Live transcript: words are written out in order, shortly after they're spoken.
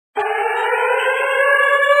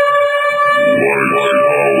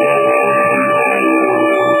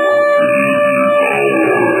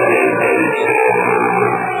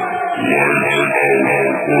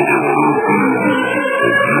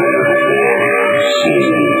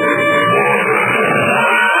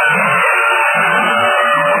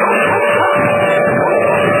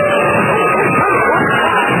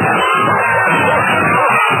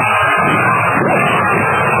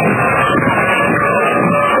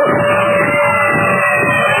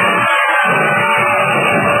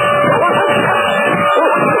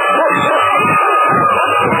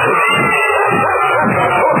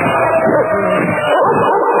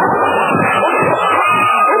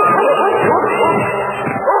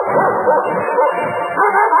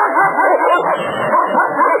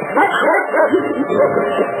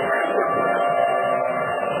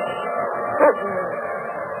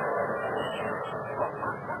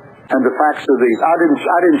And the facts are these. I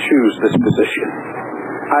didn't choose this position.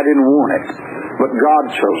 I didn't want it. But God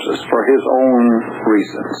chose us for His own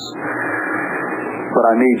reasons. But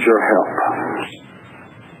I need your help.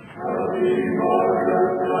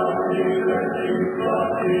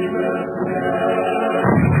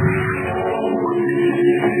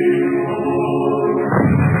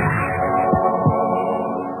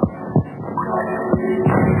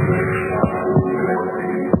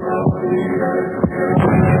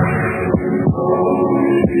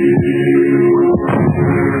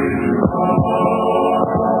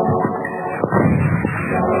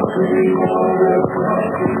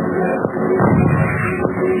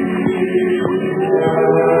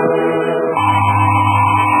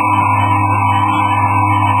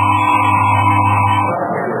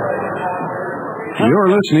 You're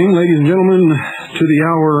listening, ladies and gentlemen, to the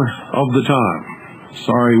hour of the time.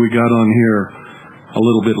 Sorry we got on here a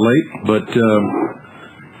little bit late, but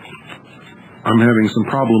I'm having some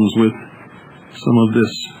problems with some of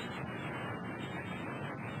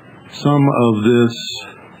this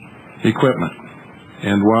equipment.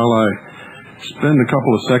 And while I spend a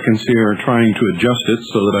couple of seconds here trying to adjust it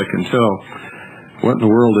so that I can tell what in the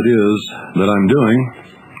world it is that I'm doing,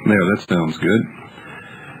 there, that sounds good.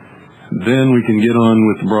 Then we can get on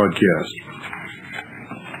with the broadcast.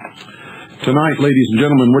 Tonight, ladies and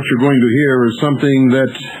gentlemen, what you're going to hear is something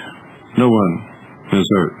that no one has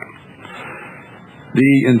heard.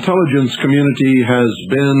 The intelligence community has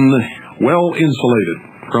been well insulated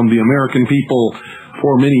from the American people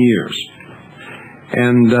for many years.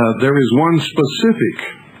 And there is one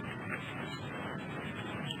specific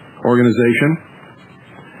organization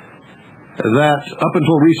that up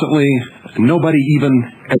until recently nobody even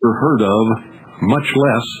ever heard of, much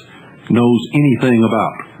less knows anything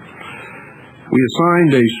about. We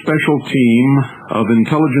assigned a special team of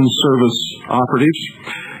intelligence service operatives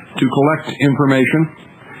to collect information,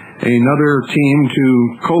 another team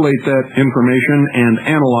to collate that information and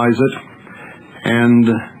analyze it, and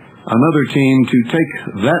another team to take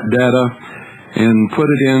that data and put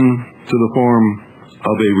it into the form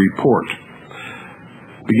of a report.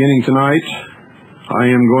 Beginning tonight, I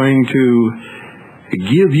am going to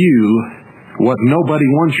give you what nobody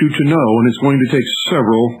wants you to know, and it's going to take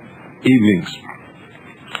several evenings.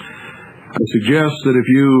 I suggest that if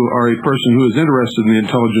you are a person who is interested in the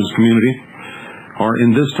intelligence community or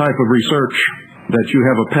in this type of research, that you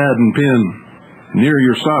have a pad and pen near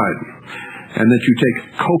your side and that you take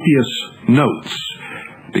copious notes,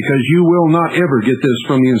 because you will not ever get this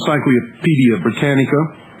from the Encyclopedia Britannica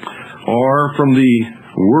or from the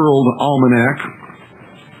World Almanac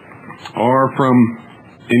or from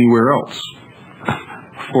anywhere else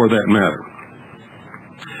for that matter.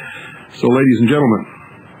 So, ladies and gentlemen,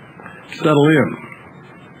 settle in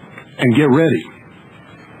and get ready,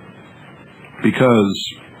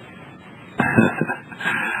 because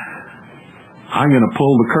I'm going to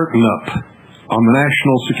pull the curtain up on the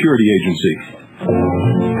National Security Agency.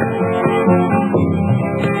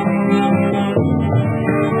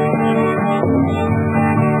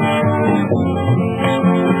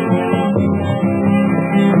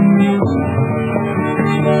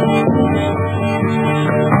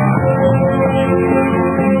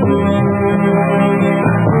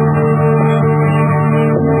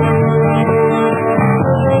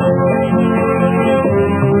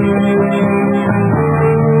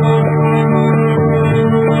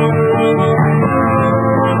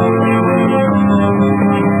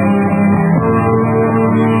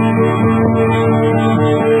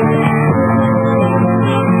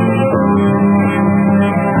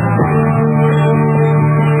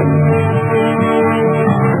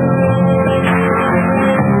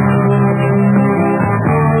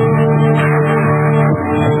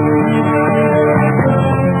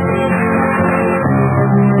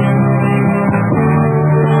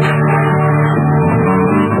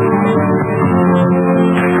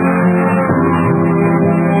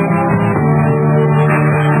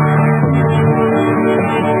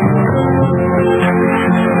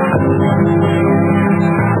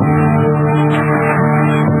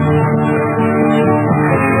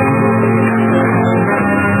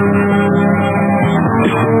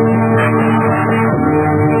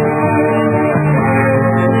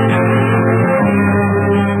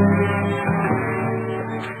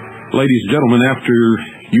 Ladies and gentlemen, after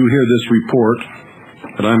you hear this report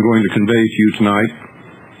that I'm going to convey to you tonight,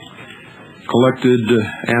 collected,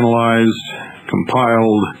 analyzed,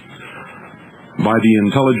 compiled by the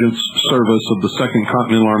Intelligence Service of the Second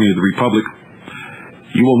Continental Army of the Republic,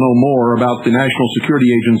 you will know more about the National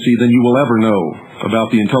Security Agency than you will ever know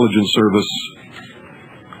about the Intelligence Service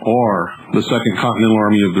or the Second Continental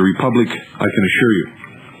Army of the Republic, I can assure you.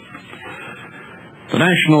 The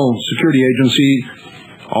National Security Agency,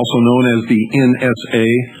 also known as the NSA,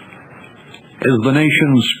 is the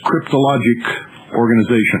nation's cryptologic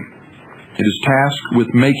organization. It is tasked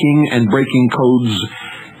with making and breaking codes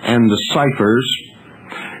and ciphers,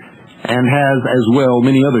 and has as well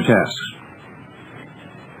many other tasks.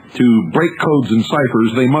 To break codes and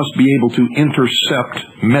ciphers, they must be able to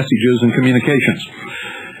intercept messages and communications,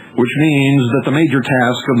 which means that the major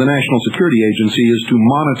task of the National Security Agency is to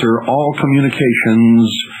monitor all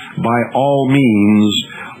communications by all means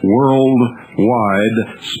worldwide,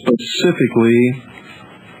 specifically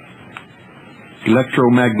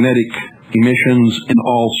electromagnetic emissions in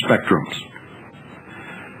all spectrums.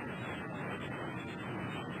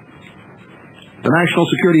 The National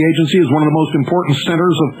Security Agency is one of the most important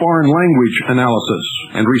centers of foreign language analysis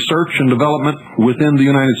and research and development within the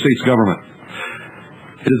United States government.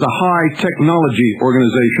 It is a high technology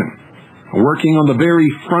organization working on the very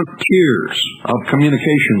frontiers of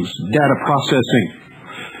communications, data processing,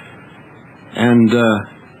 and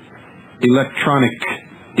electronic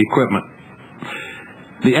equipment.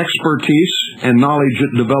 The expertise and knowledge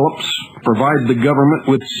it develops provide the government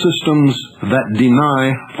with systems that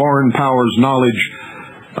deny foreign powers knowledge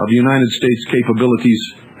of the United States capabilities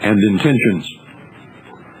and intentions.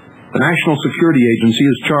 The National Security Agency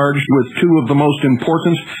is charged with two of the most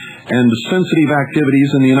important and sensitive activities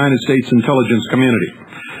in the United States intelligence community.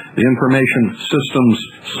 The Information Systems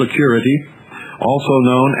Security, also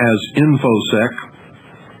known as InfoSec,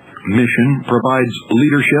 mission provides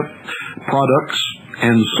leadership, products,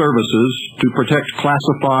 and services to protect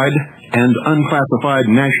classified and unclassified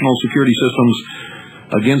national security systems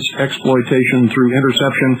against exploitation through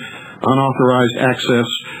interception, unauthorized access,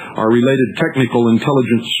 or related technical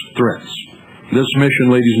intelligence threats. This mission,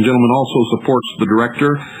 ladies and gentlemen, also supports the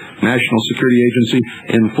Director, National Security Agency,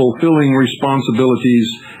 in fulfilling responsibilities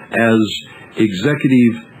as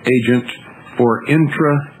executive agent for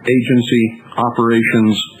intra-agency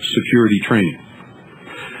operations security training.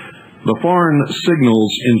 The Foreign Signals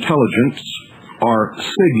Intelligence, or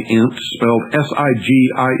SIGINT, spelled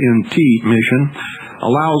S-I-G-I-N-T, mission,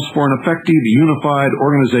 allows for an effective, unified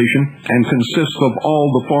organization and consists of all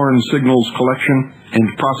the foreign signals collection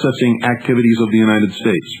and processing activities of the United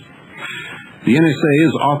States. The NSA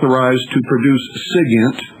is authorized to produce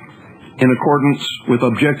SIGINT in accordance with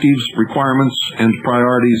objectives, requirements, and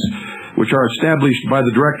priorities which are established by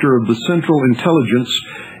the Director of the Central Intelligence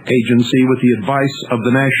Agency with the advice of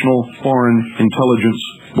the National Foreign Intelligence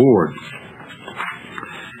Board.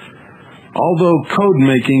 Although code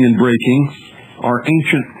making and breaking are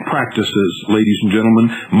ancient practices, ladies and gentlemen,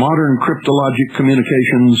 modern cryptologic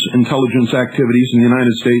communications intelligence activities in the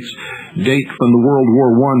United States date from the World War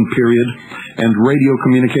I period and radio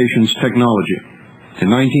communications technology. In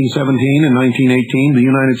 1917 and 1918, the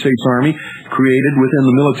United States Army created within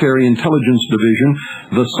the Military Intelligence Division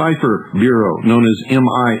the Cipher Bureau, known as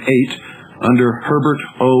MI-8, under Herbert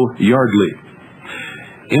O. Yardley.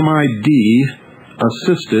 MID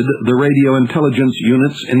assisted the radio intelligence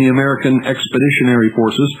units in the American Expeditionary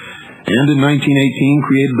Forces, and in 1918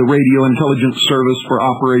 created the Radio Intelligence Service for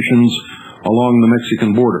operations along the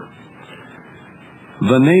Mexican border.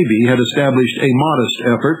 The Navy had established a modest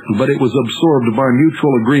effort, but it was absorbed by mutual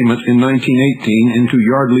agreement in 1918 into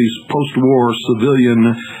Yardley's post-war civilian,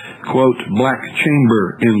 quote, black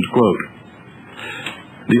chamber, end quote.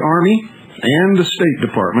 The Army and the State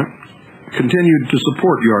Department continued to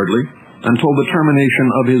support Yardley until the termination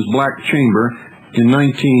of his black chamber in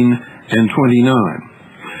 1929.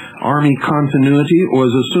 Army continuity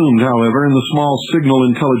was assumed, however, in the Small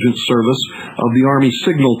Signal Intelligence Service of the Army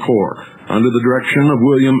Signal Corps, under the direction of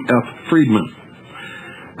William F. Friedman.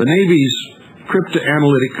 The Navy's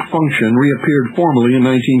cryptanalytic function reappeared formally in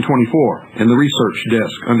 1924 in the research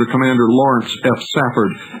desk under Commander Lawrence F.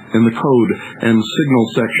 Safford in the Code and Signal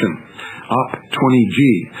Section, OP 20G,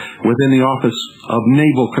 within the Office of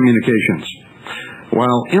Naval Communications.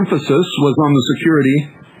 While emphasis was on the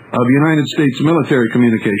security of United States military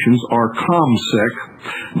communications, or COMSEC,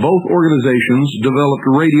 both organizations developed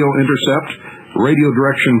radio intercept, radio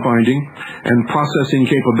direction finding, and processing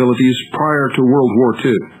capabilities prior to World War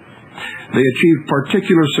II. They achieved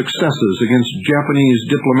particular successes against Japanese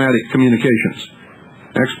diplomatic communications.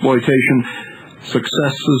 Exploitation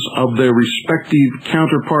successes of their respective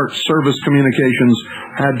counterpart service communications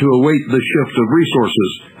had to await the shift of resources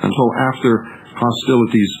until after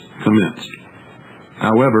hostilities commenced.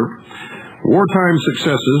 However, wartime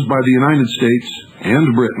successes by the United States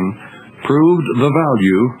and Britain proved the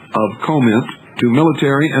value of COMINT to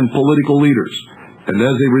military and political leaders, and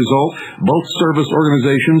as a result, both service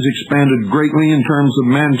organizations expanded greatly in terms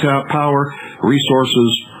of manpower,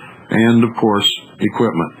 resources, and, of course,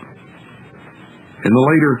 equipment. In the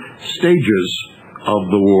later stages of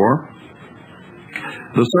the war,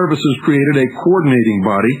 the services created a coordinating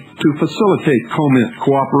body to facilitate COMINT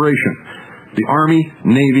cooperation. The Army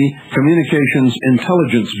Navy Communications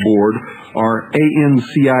Intelligence Board, or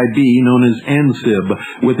ANCIB, known as ANSIB,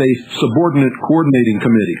 with a subordinate coordinating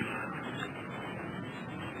committee,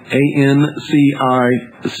 ANCICC.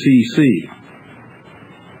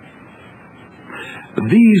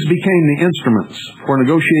 These became the instruments for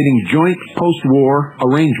negotiating joint post-war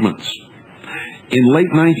arrangements. In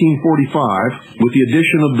late 1945, with the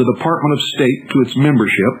addition of the Department of State to its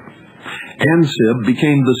membership, ANSIB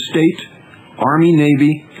became the State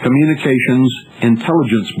Army-Navy Communications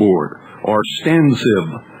Intelligence Board, or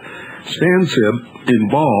STANSIB. STANSIB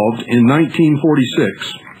evolved in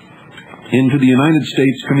 1946 into the United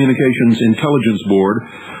States Communications Intelligence Board,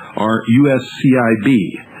 or USCIB,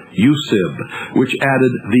 USIB, which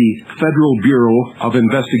added the Federal Bureau of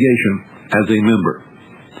Investigation as a member.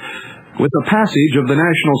 With the passage of the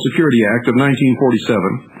National Security Act of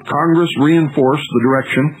 1947, Congress reinforced the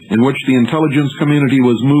direction in which the intelligence community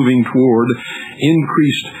was moving toward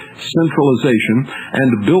increased centralization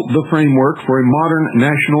and built the framework for a modern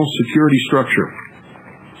national security structure.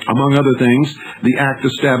 Among other things, the Act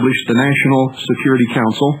established the National Security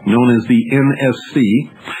Council, known as the NSC,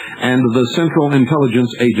 and the Central Intelligence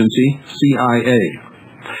Agency, CIA.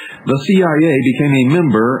 The CIA became a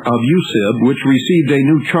member of USIB, which received a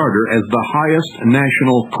new charter as the highest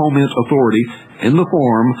national COMINT authority in the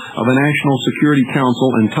form of a National Security Council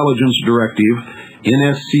Intelligence Directive,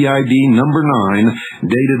 NSCID number 9,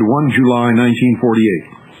 dated 1 July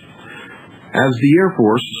 1948. As the Air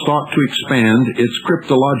Force sought to expand its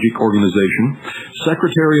cryptologic organization,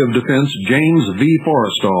 Secretary of Defense James V.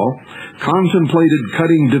 Forrestal contemplated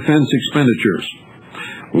cutting defense expenditures.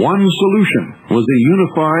 One solution was a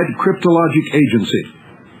unified cryptologic agency.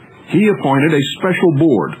 He appointed a special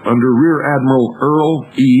board under Rear Admiral Earl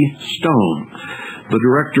E. Stone, the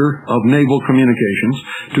Director of Naval Communications,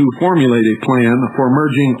 to formulate a plan for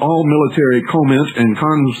merging all military COMINT and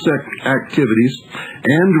CONSEC activities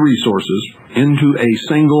and resources into a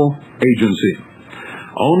single agency.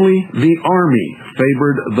 Only the Army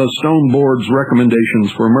favored the Stone Board's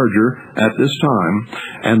recommendations for merger at this time,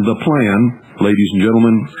 and the plan, ladies and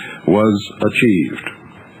gentlemen, was achieved.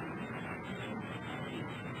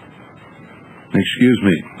 Excuse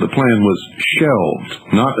me, the plan was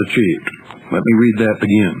shelved, not achieved. Let me read that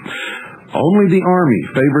again. Only the Army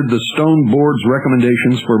favored the Stone Board's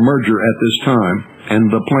recommendations for merger at this time,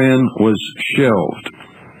 and the plan was shelved.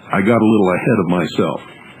 I got a little ahead of myself.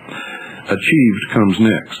 Achieved comes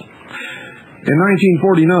next. In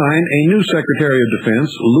 1949, a new Secretary of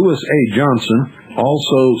Defense, Louis A. Johnson,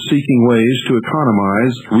 also seeking ways to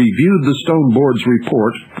economize, reviewed the Stone Board's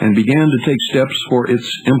report and began to take steps for its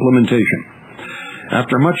implementation.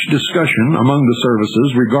 After much discussion among the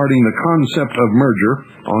services regarding the concept of merger,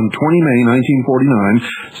 on 20 May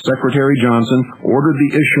 1949, Secretary Johnson ordered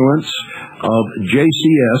the issuance of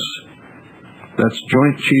JCS, that's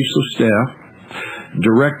Joint Chiefs of Staff,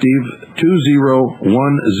 Directive 2010.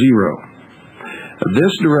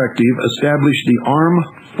 This directive established the Armed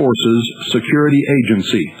Forces Security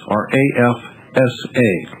Agency, or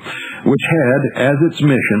AFSA, which had as its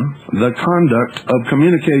mission the conduct of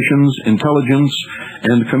communications, intelligence,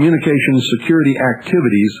 and communications security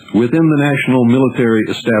activities within the national military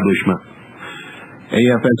establishment.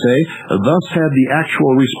 AFSA thus had the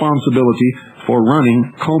actual responsibility for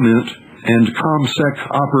running COMINT and COMSEC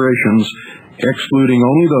operations, excluding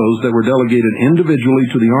only those that were delegated individually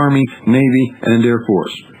to the Army, Navy, and Air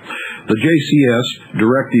Force. The JCS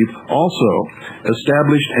directive also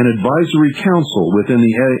established an advisory council within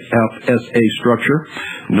the AFSA structure,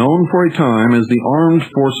 known for a time as the Armed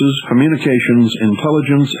Forces Communications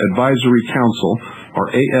Intelligence Advisory Council,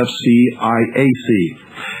 or AFC-IAC.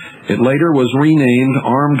 It later was renamed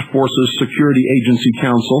Armed Forces Security Agency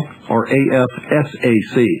Council, or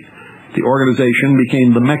AFSAC. The organization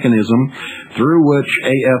became the mechanism through which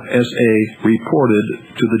AFSA reported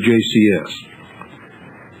to the JCS.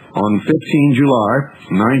 On 15 July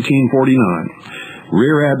 1949,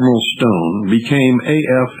 Rear Admiral Stone became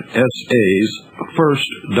AFSA's first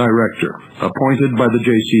director, appointed by the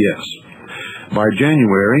JCS. By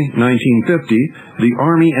January 1950, the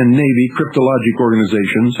Army and Navy cryptologic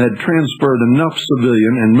organizations had transferred enough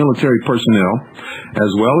civilian and military personnel,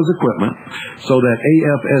 as well as equipment, so that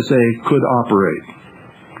AFSA could operate.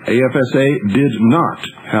 AFSA did not,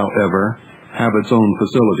 however, have its own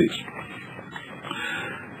facilities.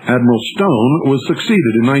 Admiral Stone was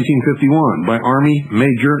succeeded in 1951 by Army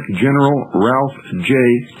Major General Ralph J.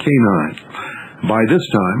 Canine. By this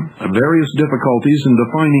time, various difficulties in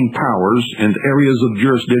defining powers and areas of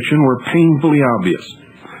jurisdiction were painfully obvious.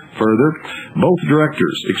 Further, both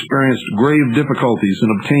directors experienced grave difficulties in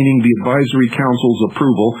obtaining the Advisory Council's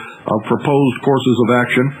approval of proposed courses of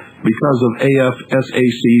action because of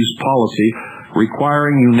AFSAC's policy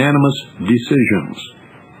requiring unanimous decisions.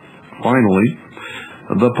 Finally,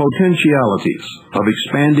 the potentialities of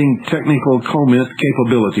expanding technical comment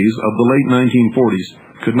capabilities of the late 1940s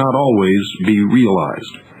could not always be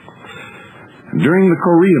realized. During the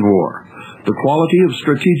Korean War, the quality of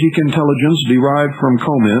strategic intelligence derived from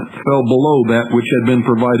comment fell below that which had been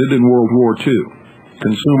provided in World War II.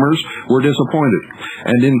 Consumers were disappointed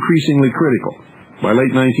and increasingly critical. By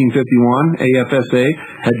late 1951, AFSA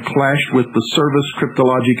had clashed with the service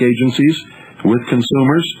cryptologic agencies, with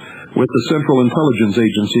consumers, with the Central Intelligence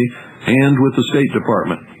Agency, and with the State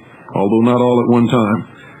Department, although not all at one time,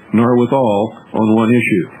 nor with all on one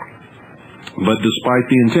issue. But despite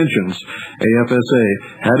the intentions, AFSA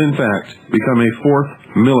had in fact become a fourth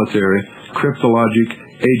military cryptologic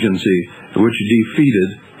agency which defeated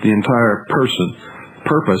the entire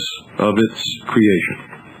purpose of its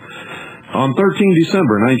creation. On 13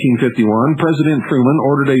 December 1951, President Truman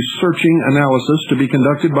ordered a searching analysis to be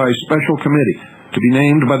conducted by a special committee to be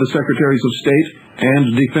named by the Secretaries of State and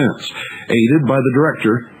Defense, aided by the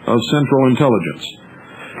Director of Central Intelligence.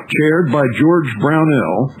 Chaired by George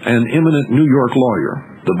Brownell, an eminent New York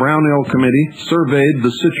lawyer, the Brownell Committee surveyed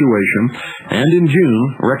the situation and in June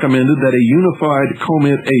recommended that a unified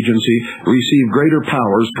comment agency receive greater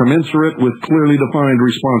powers commensurate with clearly defined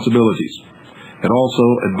responsibilities. It also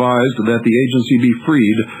advised that the agency be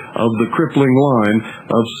freed of the crippling line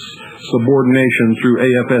of subordination through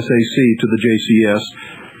AFSAC to the JCS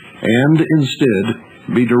and instead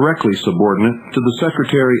be directly subordinate to the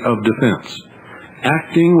Secretary of Defense,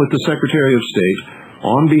 acting with the Secretary of State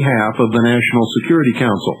on behalf of the National Security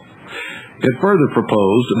Council. It further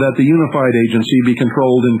proposed that the unified agency be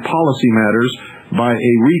controlled in policy matters by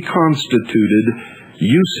a reconstituted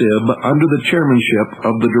USIB under the chairmanship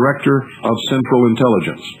of the Director of Central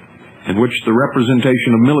Intelligence, in which the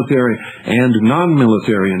representation of military and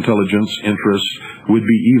non-military intelligence interests would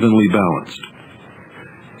be evenly balanced.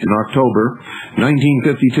 In October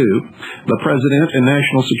 1952, the President and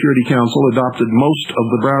National Security Council adopted most of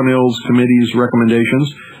the Brownells Committee's recommendations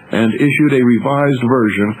and issued a revised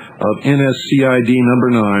version of NSCID No.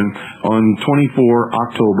 9 on 24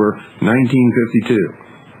 October 1952.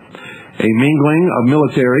 A mingling of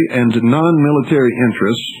military and non-military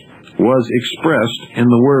interests was expressed in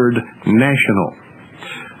the word national.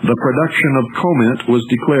 The production of comment was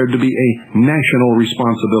declared to be a national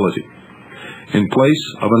responsibility. In place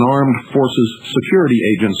of an armed forces security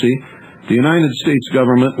agency, the United States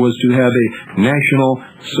government was to have a national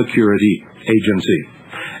security agency,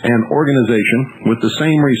 an organization with the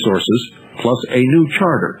same resources plus a new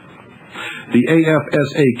charter. The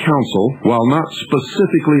AFSA Council, while not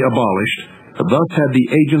specifically abolished, thus had the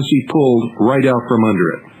agency pulled right out from under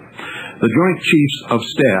it. The Joint Chiefs of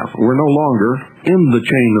Staff were no longer in the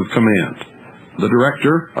chain of command. The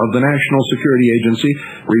Director of the National Security Agency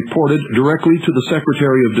reported directly to the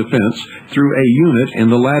Secretary of Defense through a unit in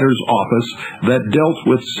the latter's office that dealt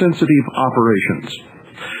with sensitive operations.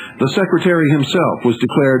 The Secretary himself was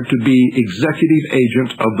declared to be executive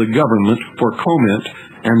agent of the government for comment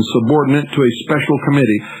and subordinate to a special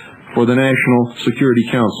committee for the National Security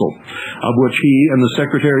Council, of which he and the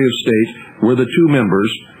Secretary of State were the two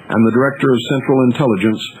members, and the Director of Central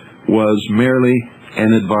Intelligence was merely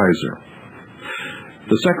an advisor.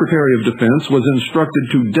 The Secretary of Defense was instructed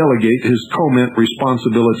to delegate his comment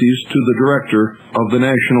responsibilities to the Director of the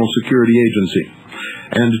National Security Agency,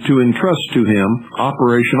 and to entrust to him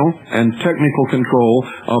operational and technical control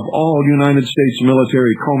of all United States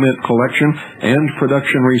military comment collection and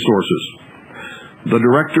production resources. The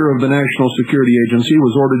Director of the National Security Agency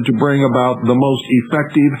was ordered to bring about the most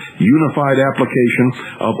effective, unified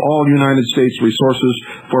application of all United States resources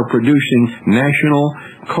for producing national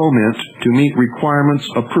comment to meet requirements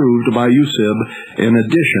approved by USIB. In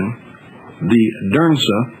addition, the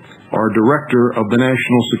DERNSA, or Director of the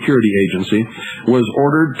National Security Agency, was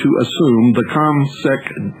ordered to assume the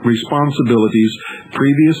COMSEC responsibilities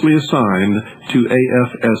previously assigned to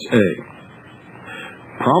AFSA.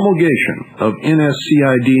 Promulgation of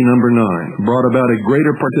NSCID number 9 brought about a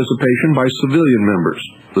greater participation by civilian members,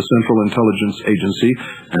 the Central Intelligence Agency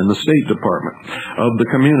and the State Department, of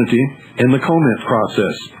the community in the comment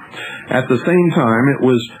process. At the same time, it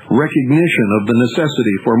was recognition of the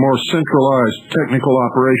necessity for more centralized technical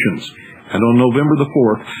operations. And on November the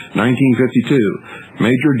 4th, 1952,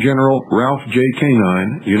 Major General Ralph J.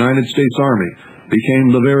 Canine, United States Army,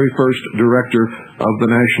 became the very first director of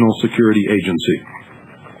the National Security Agency.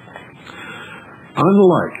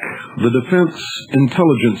 Unlike the Defense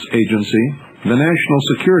Intelligence Agency, the National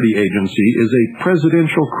Security Agency is a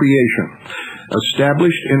presidential creation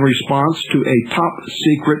established in response to a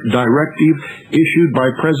top-secret directive issued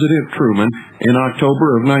by President Truman in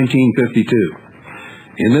October of 1952.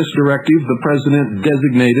 In this directive, the President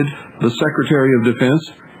designated the Secretary of Defense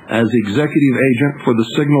as executive agent for the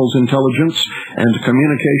signals intelligence and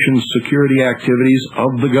communications security activities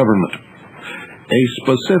of the government. A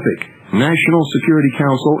specific National Security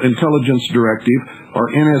Council Intelligence Directive,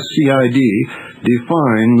 or NSCID,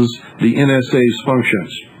 defines the NSA's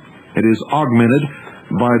functions. It is augmented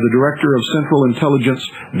by the Director of Central Intelligence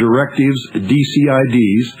Directives,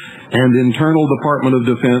 DCIDs, and Internal Department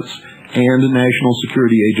of Defense and National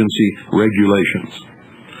Security Agency regulations.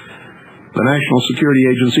 The National Security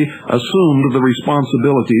Agency assumed the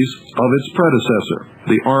responsibilities of its predecessor,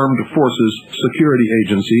 the Armed Forces Security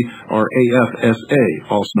Agency, or AFSA,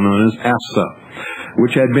 also known as AFSA,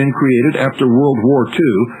 which had been created after World War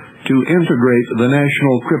II to integrate the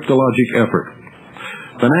national cryptologic effort.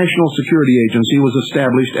 The National Security Agency was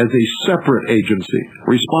established as a separate agency,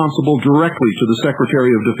 responsible directly to the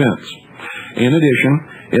Secretary of Defense. In addition,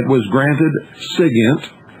 it was granted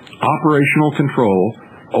SIGINT, operational control,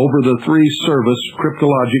 over the three service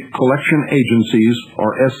cryptologic collection agencies,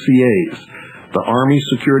 or SCAs, the Army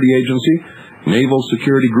Security Agency, Naval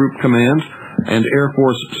Security Group Command, and Air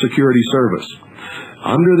Force Security Service.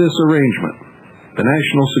 Under this arrangement, the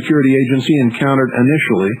National Security Agency encountered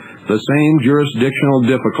initially the same jurisdictional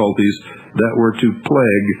difficulties that were to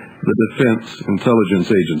plague the Defense Intelligence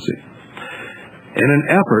Agency. In an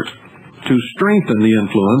effort to strengthen the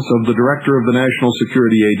influence of the Director of the National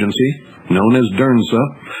Security Agency, known as DERNSA,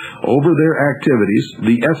 over their activities,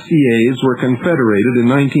 the SCAs were confederated in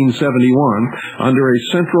 1971 under a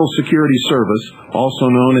Central Security Service, also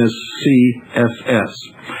known as CSS,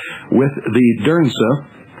 with the DERNSA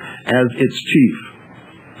as its chief.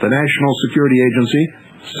 The National Security Agency,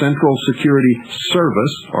 Central Security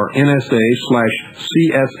Service, or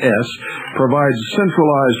NSA/CSS, provides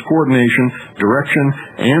centralized coordination, direction,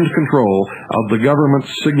 and control of the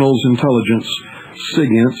government's signals intelligence,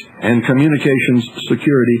 SIGINT, and communications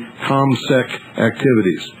security, ComSec,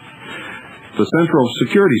 activities. The Central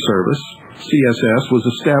Security Service, CSS, was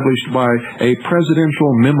established by a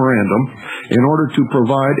presidential memorandum in order to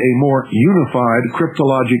provide a more unified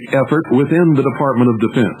cryptologic effort within the Department of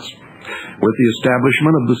Defense. With the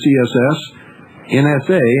establishment of the CSS,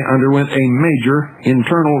 NSA underwent a major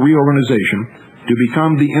internal reorganization to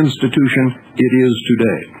become the institution it is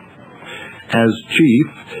today. As Chief,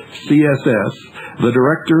 CSS, the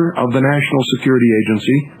Director of the National Security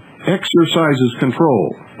Agency, exercises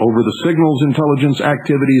control over the signals intelligence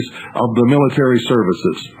activities of the military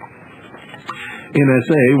services.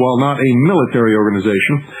 NSA, while not a military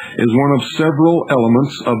organization, is one of several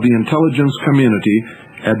elements of the intelligence community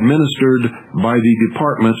administered by the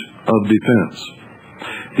Department of Defense.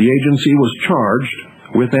 The agency was charged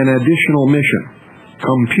with an additional mission,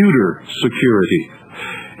 computer security,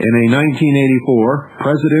 in a 1984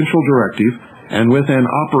 presidential directive, and with an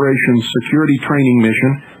operations security training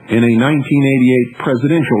mission in a 1988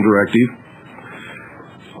 presidential directive.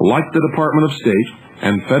 Like the Department of State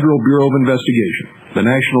and Federal Bureau of Investigation, the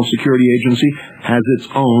National Security Agency has its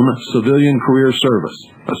own civilian career service,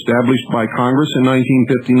 established by Congress in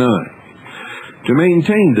 1959. To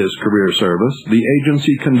maintain this career service, the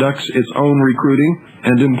agency conducts its own recruiting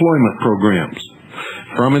and employment programs.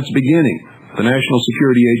 From its beginning, the National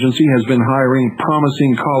Security Agency has been hiring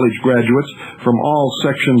promising college graduates from all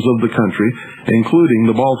sections of the country, including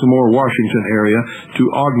the Baltimore-Washington area,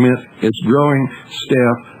 to augment its growing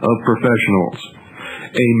staff of professionals.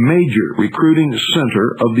 A major recruiting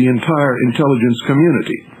center of the entire intelligence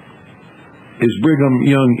community is Brigham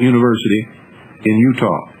Young University in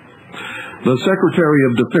Utah. The Secretary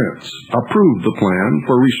of Defense approved the plan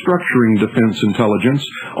for restructuring defense intelligence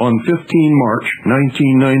on 15 March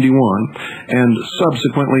 1991 and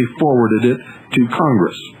subsequently forwarded it to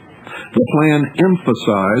Congress. The plan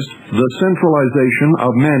emphasized the centralization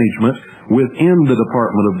of management within the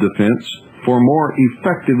Department of Defense for more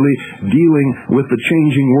effectively dealing with the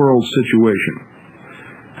changing world situation.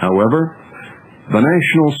 However, The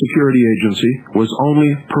National Security Agency was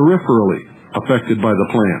only peripherally affected by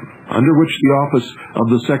the plan, under which the Office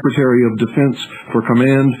of the Secretary of Defense for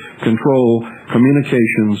Command, Control,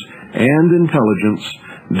 Communications, and Intelligence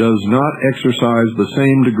does not exercise the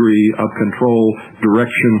same degree of control,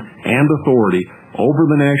 direction, and authority over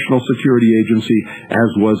the National Security Agency as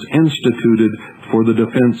was instituted for the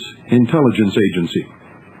Defense Intelligence Agency.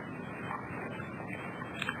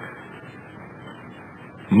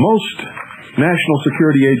 Most National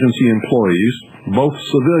Security Agency employees, both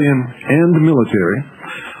civilian and military,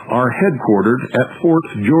 are headquartered at Fort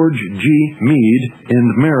George G. Meade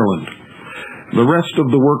in Maryland. The rest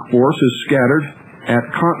of the workforce is scattered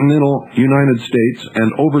at continental United States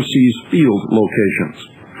and overseas field locations.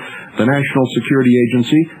 The National Security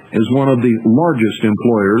Agency is one of the largest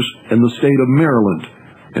employers in the state of Maryland.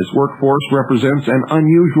 Its workforce represents an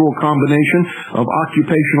unusual combination of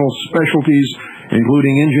occupational specialties,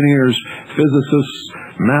 including engineers, physicists,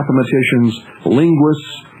 mathematicians,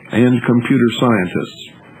 linguists, and computer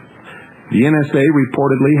scientists. The NSA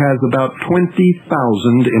reportedly has about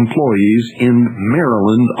 20,000 employees in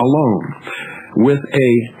Maryland alone, with a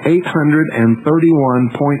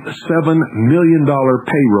 $831.7 million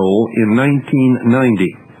payroll in 1990.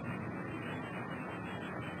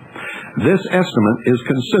 This estimate is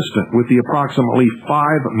consistent with the approximately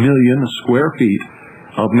 5 million square feet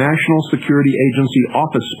of National Security Agency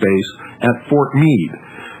office space at Fort Meade,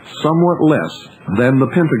 somewhat less than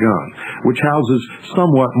the Pentagon, which houses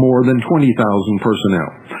somewhat more than 20,000 personnel.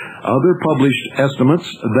 Other published estimates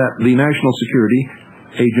that the National Security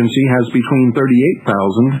Agency has between 38,000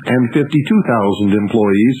 and 52,000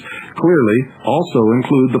 employees clearly also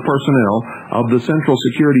include the personnel of the Central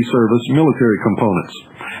Security Service military components,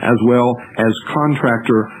 as well as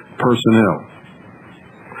contractor personnel.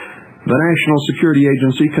 The National Security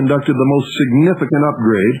Agency conducted the most significant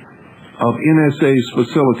upgrade of NSA's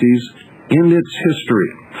facilities in its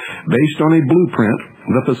history. Based on a blueprint,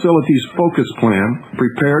 the facility's focus plan,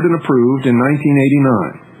 prepared and approved in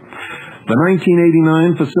 1989. The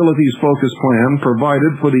 1989 Facilities Focus Plan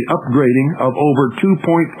provided for the upgrading of over 2.5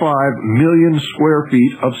 million square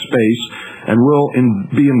feet of space and will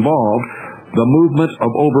be involved the movement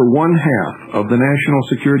of over one-half of the National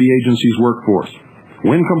Security Agency's workforce.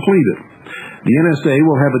 When completed, the NSA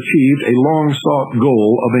will have achieved a long-sought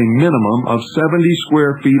goal of a minimum of 70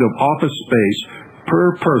 square feet of office space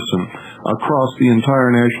per person across the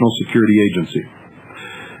entire National Security Agency.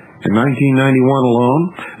 In 1991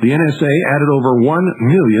 alone, the NSA added over 1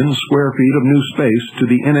 million square feet of new space to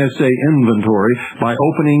the NSA inventory by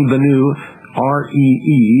opening the new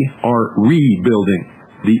REE building,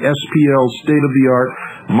 the SPL's state-of-the-art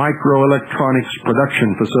microelectronics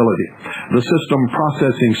production facility, the System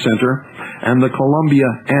Processing Center, and the Columbia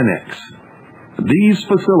Annex. These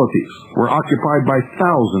facilities were occupied by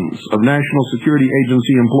thousands of National Security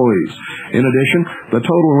Agency employees. In addition, the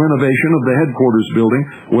total renovation of the headquarters building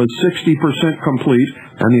was 60% complete,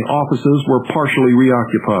 and the offices were partially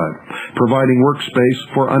reoccupied, providing workspace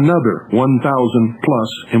for another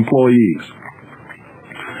 1,000-plus employees.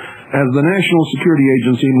 As the National Security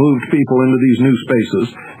Agency moved people into these new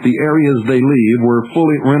spaces, the areas they leave were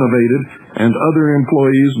fully renovated, and other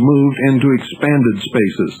employees moved into expanded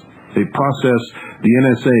spaces, a process the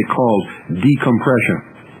NSA called decompression.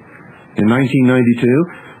 In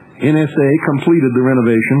 1992, NSA completed the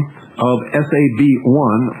renovation of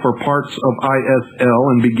SAB-1 for parts of ISL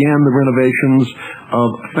and began the renovations of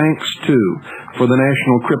FANCS-2 for the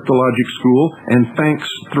National Cryptologic School and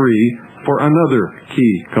FANCS-3 for another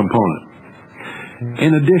key component.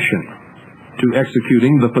 In addition to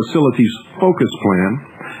executing the facilities focus plan,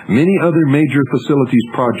 many other major facilities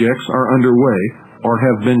projects are underway or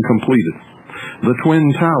have been completed. The Twin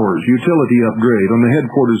Towers utility upgrade on the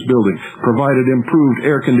headquarters building provided improved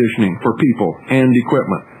air conditioning for people and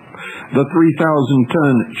equipment. The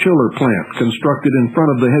 3,000-ton chiller plant constructed in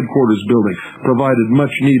front of the headquarters building provided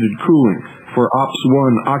much-needed cooling for Ops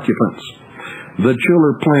 1 occupants. The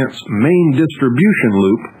chiller plant's main distribution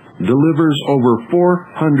loop delivers over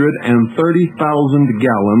 430,000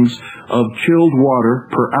 gallons of chilled water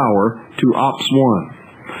per hour to Ops 1.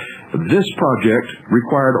 This project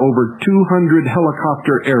required over 200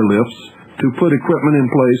 helicopter airlifts to put equipment in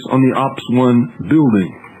place on the Ops 1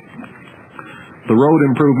 building. The road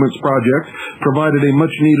improvements project provided a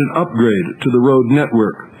much-needed upgrade to the road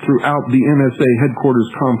network throughout the NSA headquarters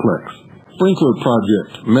complex. Sprinkler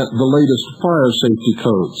project met the latest fire safety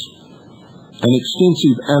codes. An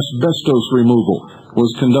extensive asbestos removal was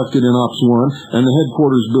conducted in Ops 1 and the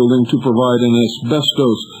headquarters building to provide an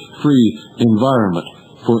asbestos-free environment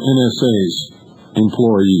for NSA's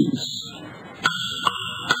employees.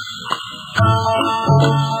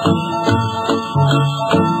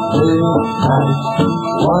 Midnight,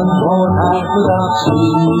 one more night without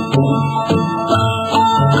sleeping,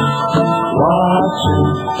 watching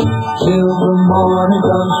till the morning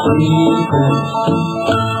comes creeping.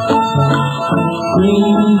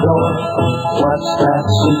 Green door, what's that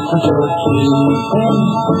secret you're keeping?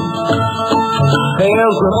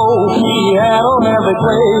 There's an old piano and they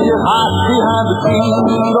play it hot behind the green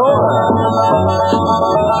door.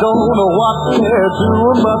 Don't know what they're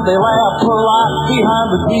doing, but they laugh a lot behind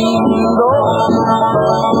the green door.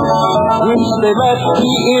 Wish they let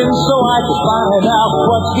me in so I could find out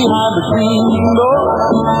what's behind the green door.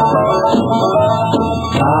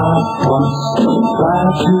 I once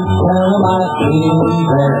tried to tell my dream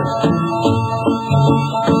there.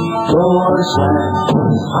 Doors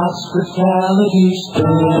slammed, hospitality's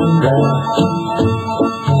been there.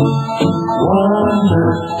 Wonder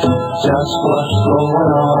just what's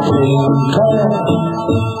going on in there.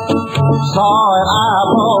 Saw an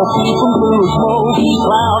eyeball peeping through a smoky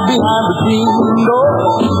cloud behind the green door.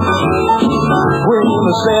 When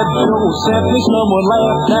the said Joe sent me, someone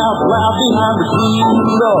laughed out loud behind the green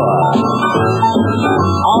door.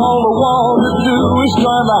 All I want to do is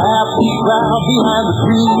join the happy crowd behind the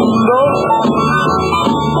green door.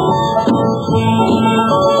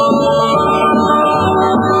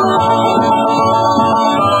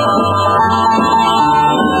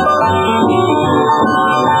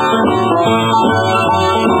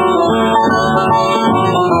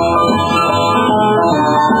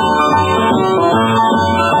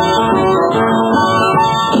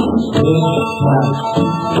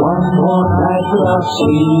 One more night without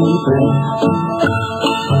sleeping,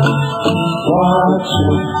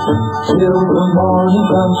 watching till the morning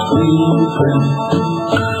comes creeping.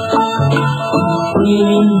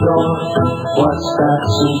 Green door, what's that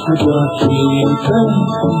secret you're keeping?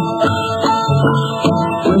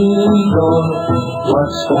 Green door,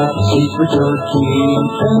 what's that secret you're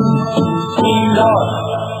keeping? Green door.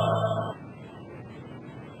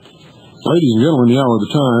 Ladies and gentlemen, the hour of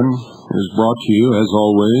the time is brought to you, as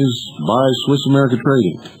always, by Swiss America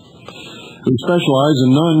Trading, who specialize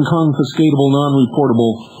in non-confiscatable,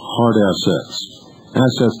 non-reportable hard assets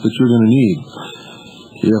that you're going to need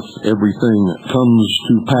if everything comes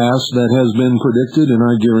to pass that has been predicted, and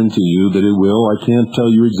I guarantee you that it will. I can't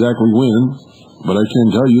tell you exactly when, but I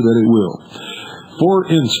can tell you that it will. For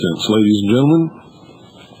instance, ladies and gentlemen,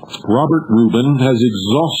 Robert Rubin has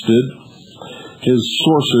exhausted his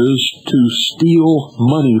sources to steal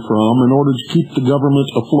money from in order to keep the government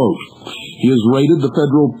afloat. He has raided the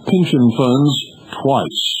federal pension funds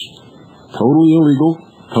twice. Totally illegal,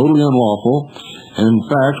 totally unlawful, and in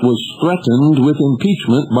fact was threatened with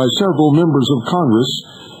impeachment by several members of Congress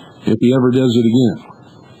if he ever does it again.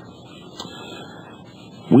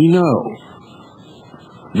 We know,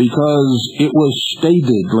 because it was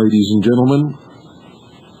stated, ladies and gentlemen,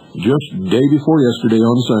 just day before yesterday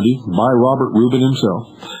on Sunday by Robert Rubin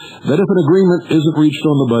himself, that if an agreement isn't reached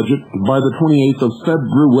on the budget by the 28th of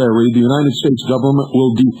February, the United States government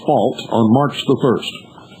will default on March the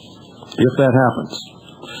 1st. If that happens,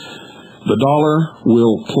 the dollar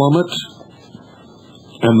will plummet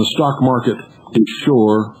and the stock market is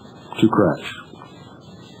sure to crash.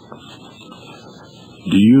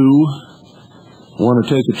 Do you want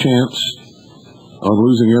to take a chance on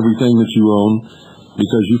losing everything that you own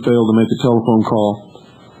because you failed to make a telephone call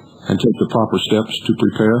and take the proper steps to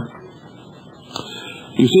prepare?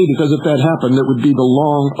 You see, because if that happened, it would be the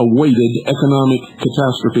long-awaited economic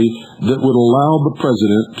catastrophe that would allow the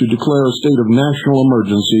president to declare a state of national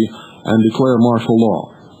emergency and declare martial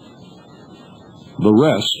law. The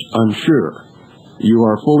rest, I'm sure, you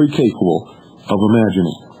are fully capable of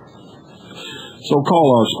imagining. So call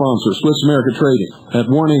our sponsor, Swiss America Trading, at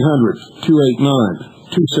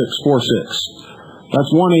 1-800-289-2646. That's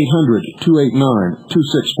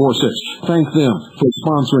 1-800-289-2646. Thank them for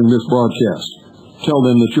sponsoring this broadcast. Tell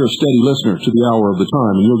them that you're a steady listener to the hour of the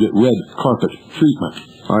time, and you'll get red carpet treatment,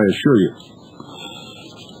 I assure you.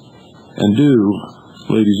 And do,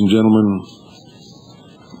 ladies and gentlemen,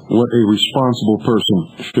 what a responsible person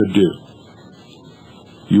should do.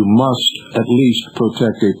 You must at least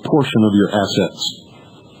protect a portion of your assets.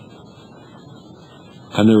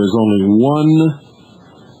 And there is only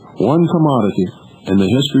one commodity in the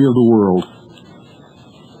history of the world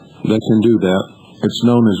that can do that. It's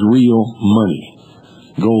known as real money,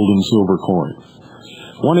 gold and silver coin.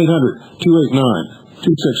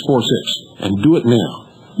 1-800-289-2646, and do it now.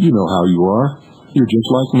 You know how you are. You're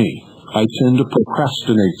just like me. I tend to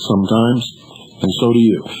procrastinate sometimes, and so do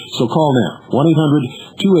you. So call now,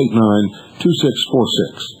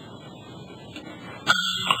 1-800-289-2646.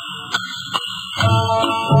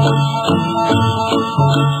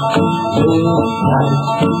 Midnight,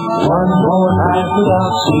 one more night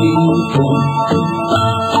without sleeping,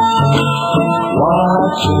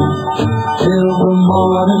 watching till the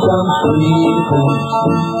morning comes creeping.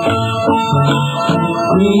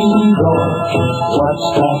 Green door, what's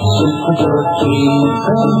that secret you're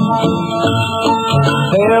keeping?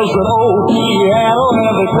 There's an old piano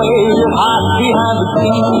and they play it hot behind the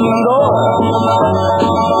green door.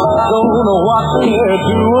 Don't know what they're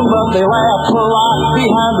doing, but they laugh a lot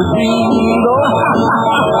behind the green door.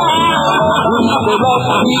 They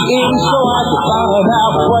let me in so I could find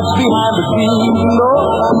out what's behind the green door.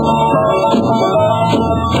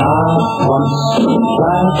 Not once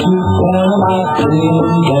tried to tell my dream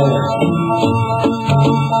there.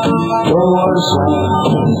 Doors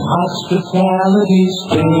slammed, hospitality's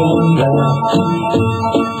been there.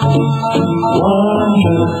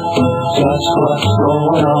 Wonder just what's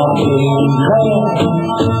going on in there.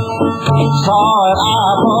 Saw an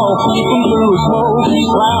eyeball peeping through a smoky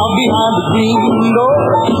cloud behind the green door.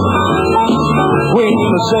 When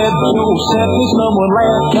I said Joe sent me, someone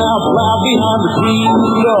laughed out loud behind the green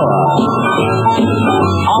door.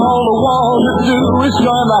 All I want to do is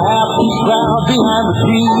join the happy crowd behind the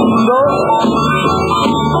green door.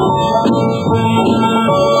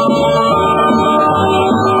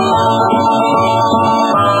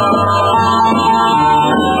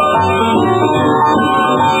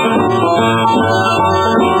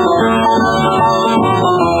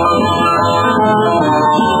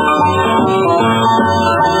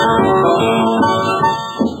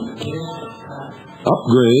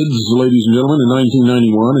 Upgrades, ladies and gentlemen, in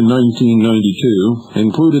 1991 and 1992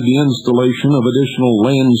 included the installation of additional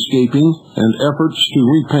landscaping and efforts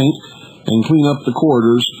to repaint and clean up the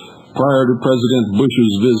corridors prior to President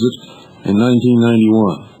Bush's visit in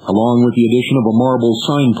 1991, along with the addition of a marble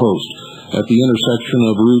signpost at the intersection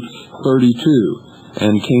of Route 32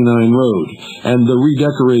 and Canine Road, and the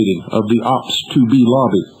redecorating of the Ops 2B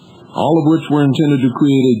lobby, all of which were intended to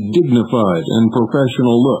create a dignified and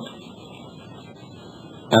professional look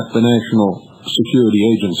at the National Security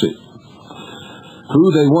Agency. Who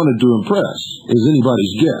they wanted to impress is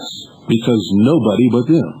anybody's guess, because nobody but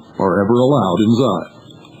them are ever allowed inside.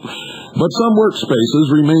 But some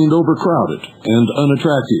workspaces remained overcrowded and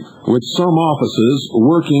unattractive, with some offices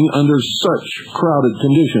working under such crowded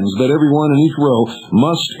conditions that everyone in each row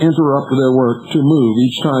must interrupt their work to move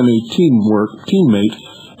each time a teammate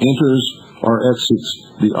enters or exits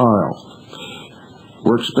the aisle.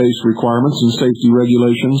 Workspace requirements and safety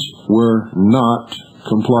regulations were not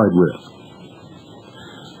complied with.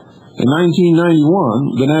 In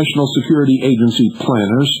 1991, the National Security Agency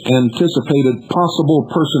planners anticipated possible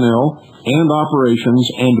personnel and operations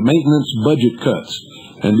and maintenance budget cuts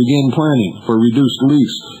and began planning for reduced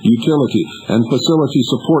lease, utility, and facility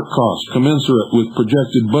support costs commensurate with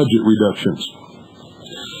projected budget reductions.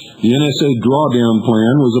 The NSA drawdown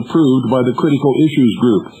plan was approved by the Critical Issues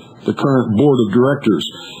Group, the current board of directors,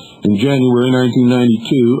 in January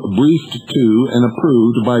 1992, briefed to and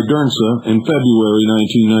approved by DERNSA in February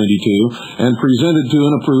 1992, and presented to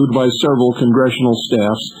and approved by several congressional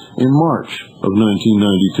staffs in March of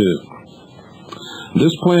 1992.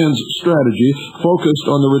 This plan's strategy focused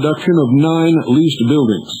on the reduction of 9 leased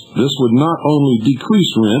buildings. This would not only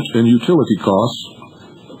decrease rent and utility costs,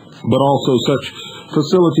 but also such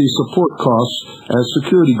facility support costs as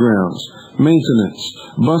security grounds, maintenance,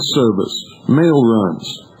 bus service, mail runs,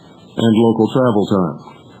 and local travel time.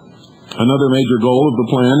 Another major goal of the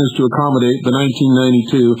plan is to accommodate the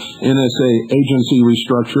 1992 NSA agency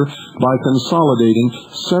restructure by consolidating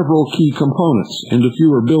several key components into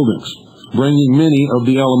fewer buildings, bringing many of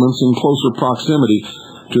the elements in closer proximity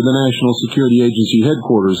to the National Security Agency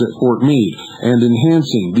headquarters at Fort Meade, and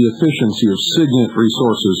enhancing the efficiency of SIGINT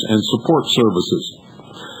resources and support services.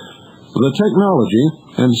 The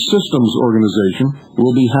Technology and Systems Organization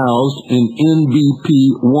will be housed in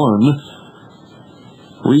NBP-1,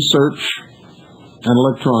 Research and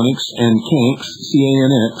Electronics, and CANX,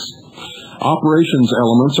 CANX. Operations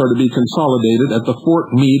elements are to be consolidated at the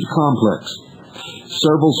Fort Meade complex.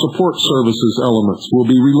 Several support services elements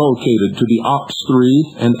will be relocated to the Ops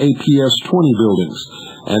 3 and APS 20 buildings,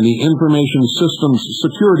 and the Information Systems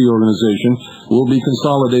Security Organization will be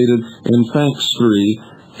consolidated in FANCS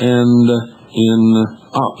 3 and in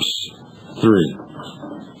Ops 3.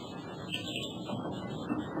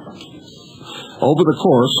 Over the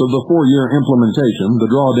course of the 4-year implementation, the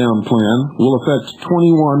drawdown plan will affect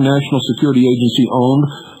 21 National Security Agency-owned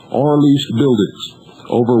or leased buildings.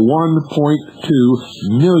 Over 1.2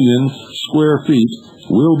 million square feet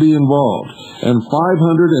will be involved, and 506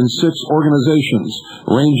 organizations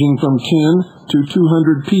ranging from 10 to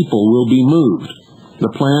 200 people will be moved.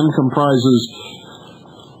 The plan comprises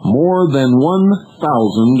more than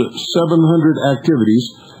 1,700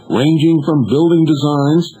 activities ranging from building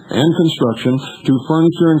designs and construction to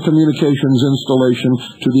furniture and communications installation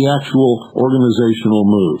to the actual organizational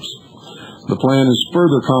moves. The plan is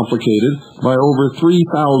further complicated by over 3,000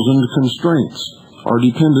 constraints, or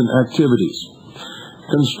dependent activities.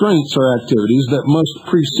 Constraints are activities that must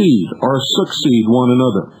precede or succeed one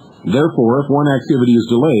another. Therefore, if one activity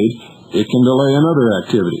is delayed, it can delay another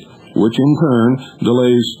activity, which in turn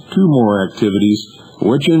delays two more activities,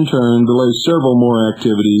 which in turn delays several more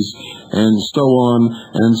activities, and so on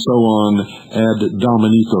ad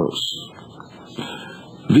dominitos.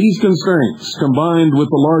 These constraints, combined with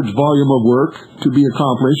the large volume of work to be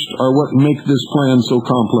accomplished, are what make this plan so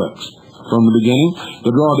complex. From the beginning,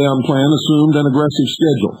 the drawdown plan assumed an aggressive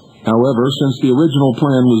schedule. However, since the original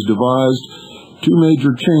plan was devised, two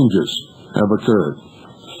major changes have occurred.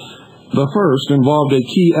 The first involved a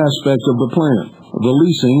key aspect of the plan, the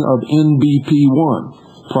leasing of NBP-1.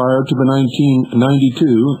 Prior to the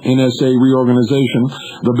 1992 NSA reorganization,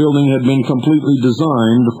 the building had been completely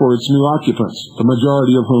designed for its new occupants, the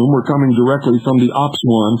majority of whom were coming directly from the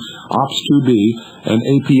OPS-1, OPS-2B, and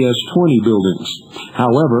APS-20 buildings.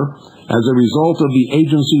 However, as a result of the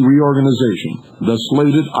agency reorganization, the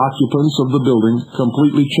slated occupants of the building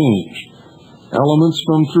completely changed. Elements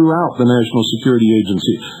from throughout the National Security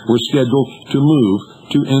Agency were scheduled to move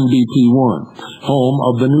to NBP-1, home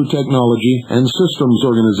of the New Technology and Systems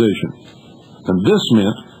Organization. And this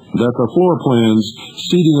meant that the floor plans,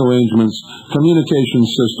 seating arrangements, communication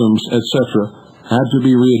systems, etc. had to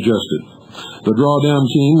be readjusted. The drawdown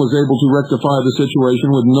team was able to rectify the situation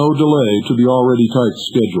with no delay to the already tight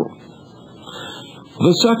schedule.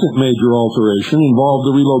 The second major alteration involved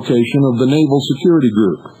the relocation of the Naval Security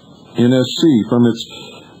Group, NSC, from its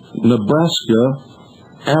Nebraska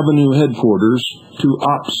Avenue headquarters to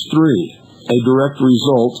OPS-3, a direct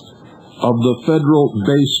result of the Federal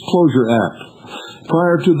Base Closure Act.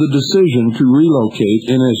 Prior to the decision to relocate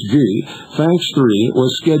NSG, FANCS 3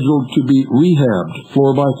 was scheduled to be rehabbed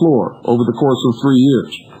floor by floor over the course of 3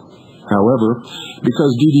 years. However,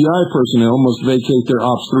 because DDI personnel must vacate their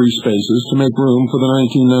OPS-3 spaces to make room for the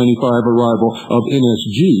 1995 arrival of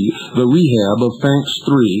NSG, the rehab of FANCS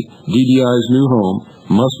 3, DDI's new home,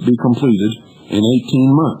 must be completed in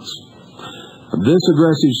 18 months. This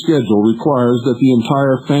aggressive schedule requires that the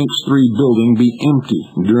entire FANCS 3 building be empty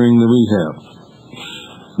during the rehab.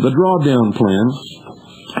 The drawdown plan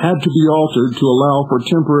had to be altered to allow for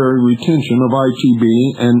temporary retention of ITB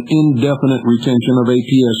and indefinite retention of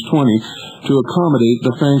APS-20 to accommodate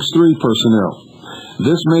the FANCS 3 personnel.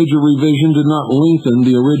 This major revision did not lengthen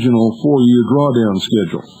the original 4-year drawdown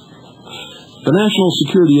schedule. The National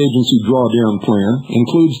Security Agency drawdown plan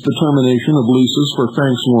includes the termination of leases for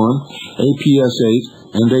FANCS 1,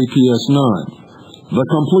 APS-8, and APS-9, the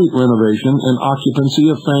complete renovation and occupancy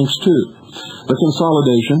of FANCS 2, the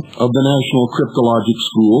consolidation of the National Cryptologic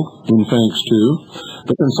School in FANCS 2,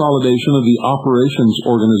 the consolidation of the Operations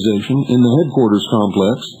Organization in the headquarters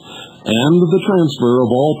complex, and the transfer of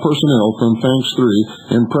all personnel from FANCS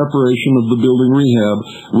 3 in preparation of the building rehab,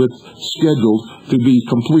 with scheduled to be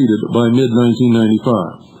completed by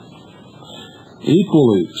mid-1995.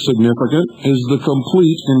 Equally significant is the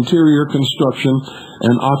complete interior construction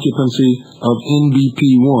and occupancy of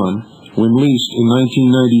NBP-1. When leased in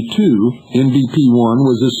 1992, NBP-1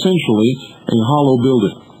 was essentially a hollow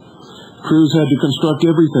building. Crews had to construct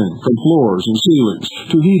everything from floors and ceilings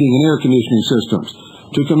to heating and air conditioning systems,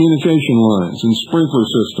 to communication lines and sprinkler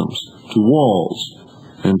systems, to walls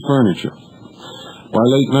and furniture. By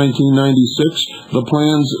late 1996, the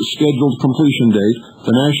plan's scheduled completion date,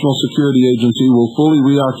 the National Security Agency will fully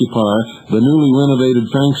reoccupy the newly renovated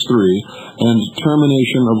FANCS 3 and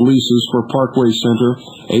termination of leases for Parkway Center,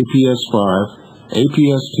 APS-5,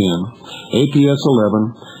 APS-10,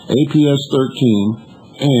 APS-11, APS-13,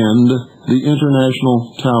 and the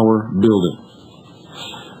International Tower Building.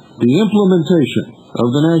 The implementation of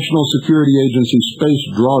the National Security Agency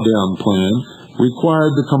Space Drawdown Plan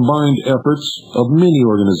required the combined efforts of many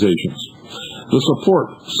organizations. The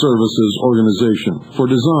Support Services Organization for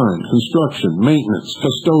design, construction, maintenance,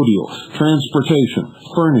 custodial, transportation,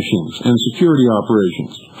 furnishings, and security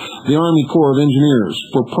operations. The Army Corps of Engineers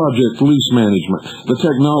for project lease management. The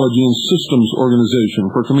Technology and Systems Organization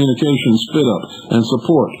for communications fit-up and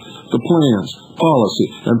support. The Plans, Policy,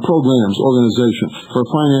 and Programs Organization for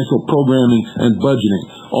financial programming and budgeting.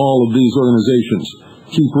 All of these organizations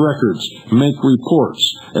keep records, make reports,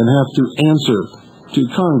 and have to answer to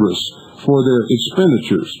Congress for their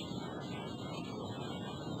expenditures.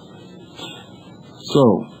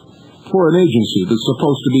 So, for an agency that's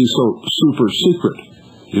supposed to be so super secret,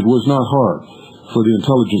 it was not hard for the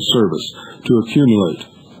intelligence service to accumulate,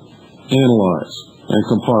 analyze, and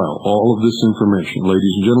compile all of this information.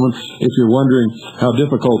 Ladies and gentlemen, if you're wondering how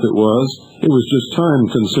difficult it was just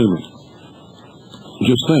time-consuming.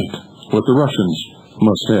 Just think what the Russians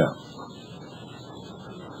must have.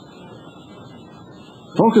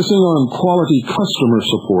 Focusing on quality customer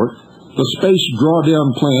support, the Space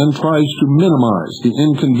Drawdown Plan tries to minimize the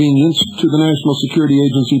inconvenience to the National Security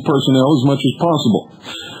Agency personnel as much as possible.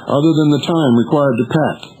 Other than the time required to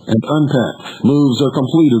pack and unpack, moves are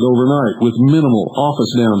completed overnight with minimal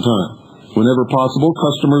office downtime. Whenever possible,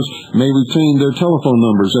 customers may retain their telephone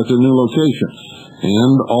numbers at their new location.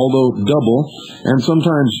 And although double and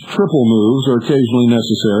sometimes triple moves are occasionally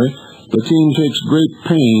necessary, the team takes great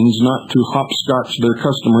pains not to hopscotch their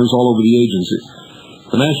customers all over the agency.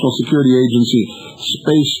 The National Security Agency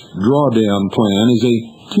Space Drawdown Plan is a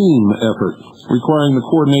team effort requiring the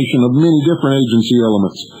coordination of many different agency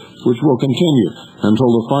elements, which will continue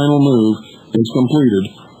until the final move is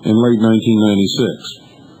completed in late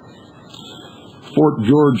 1996. Fort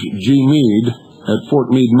George G. Meade at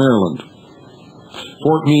Fort Meade, Maryland.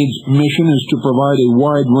 Fort Meade's mission is to provide a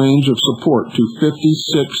wide range of support to 56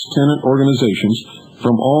 tenant organizations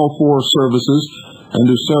from all 4 services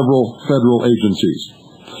and to several federal agencies.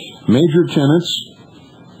 Major tenants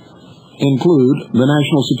include the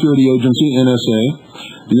National Security Agency, NSA,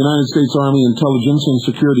 the United States Army Intelligence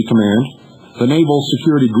and Security Command, the Naval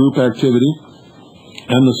Security Group Activity,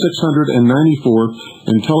 and the 694th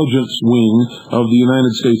Intelligence Wing of the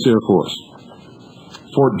United States Air Force.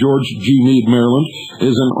 Fort George G. Meade, Maryland,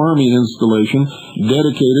 is an Army installation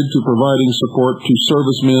dedicated to providing support to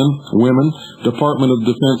servicemen, women, Department of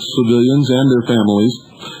Defense civilians, and their families.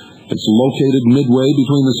 It's located midway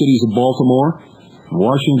between the cities of Baltimore,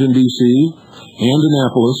 Washington, D.C., and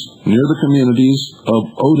Annapolis, near the communities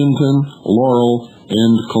of Odenton, Laurel,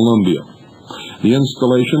 and Columbia. The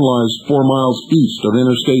installation lies 4 miles east of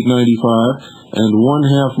Interstate 95 and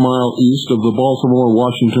 1/2 mile east of the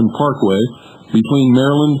Baltimore-Washington Parkway between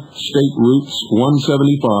Maryland State Routes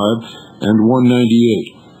 175 and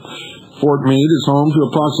 198. Fort Meade is home to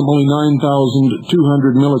approximately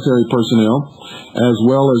 9,200 military personnel, as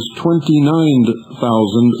well as 29,000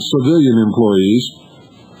 civilian employees.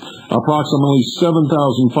 Approximately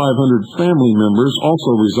 7,500 family members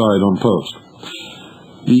also reside on post.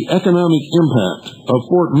 The economic impact of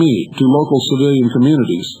Fort Meade to local civilian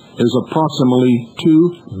communities is approximately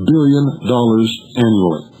 $2 billion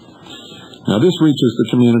annually. Now, this reaches the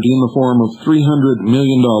community in the form of $300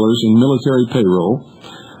 million in military payroll,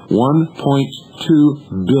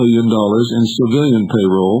 $1.2 billion in civilian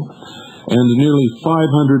payroll, and nearly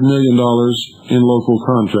 $500 million in local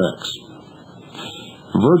contracts.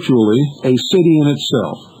 Virtually a city in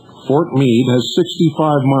itself, Fort Meade has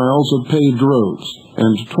 65 miles of paved roads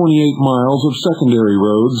and 28 miles of secondary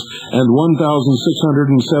roads and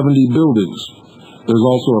 1,670 buildings. There's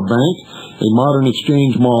also a bank, a modern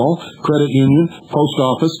exchange mall, credit union, post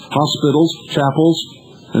office, hospitals, chapels,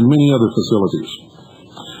 and many other facilities.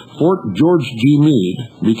 Fort George G. Meade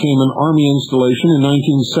became an Army installation in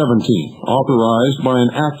 1917, authorized by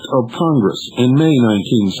an Act of Congress in May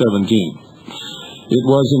 1917. It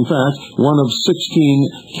was, in fact, one of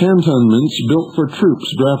 16 cantonments built for troops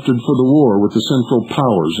drafted for the war with the Central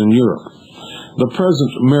Powers in Europe. The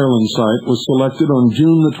present Maryland site was selected on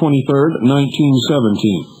June the 23rd,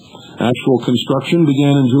 1917. Actual construction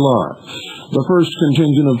began in July. The first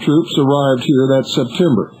contingent of troops arrived here that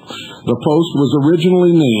September. The post was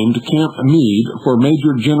originally named Camp Meade for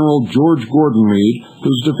Major General George Gordon Meade,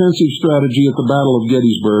 whose defensive strategy at the Battle of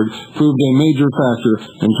Gettysburg proved a major factor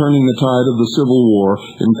in turning the tide of the Civil War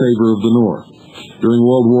in favor of the North. During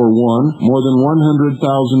World War I, more than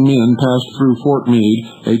 100,000 men passed through Fort Meade,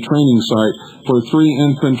 a training site for 3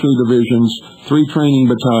 infantry divisions, 3 training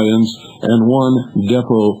battalions, and 1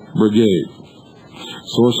 depot brigade.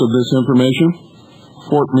 Source of this information?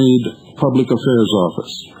 Fort Meade Public Affairs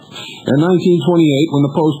Office. In 1928, when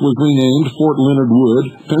the post was renamed Fort Leonard Wood,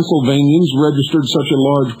 Pennsylvanians registered such a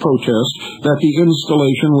large protest that the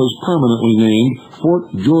installation was permanently named Fort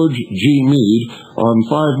George G. Meade on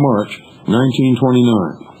 5 March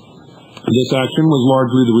 1929. This action was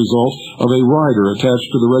largely the result of a rider attached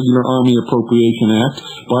to the Regular Army Appropriation Act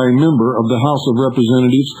by a member of the House of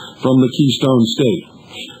Representatives from the Keystone State.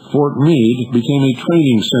 Fort Meade became a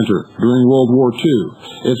training center during World War II.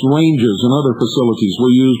 Its ranges and other facilities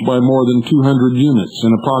were used by more than 200 units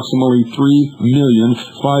and approximately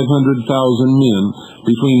 3,500,000 men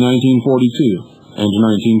between 1942 and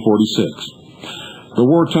 1946. The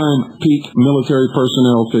wartime peak military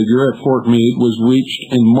personnel figure at Fort Meade was reached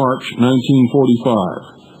in March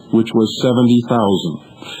 1945, which was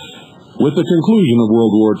 70,000. With the conclusion of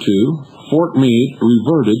World War II, Fort Meade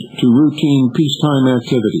reverted to routine peacetime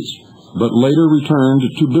activities, but later returned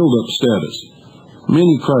to build-up status.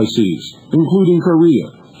 Many crises, including Korea,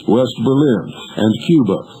 West Berlin, and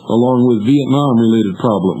Cuba, along with Vietnam-related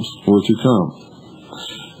problems, were to come.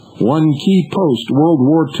 One key post-World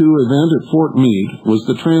War II event at Fort Meade was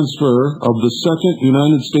the transfer of the 2nd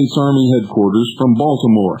United States Army Headquarters from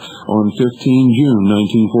Baltimore on 15 June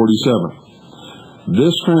 1947.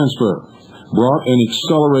 This transfer brought an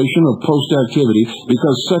acceleration of post-activity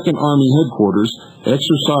because 2nd Army Headquarters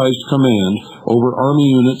exercised command over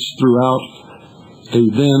Army units throughout a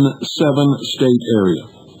then 7-state area.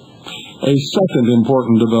 A second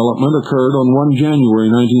important development occurred on 1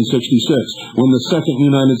 January 1966, when the 2nd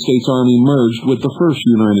United States Army merged with the 1st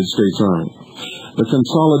United States Army. The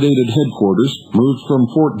consolidated headquarters moved from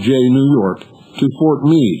Fort J, New York, to Fort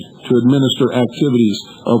Meade to administer activities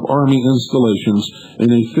of Army installations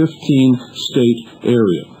in a 15-state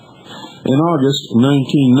area. In August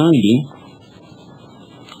 1990,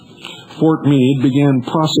 Fort Meade began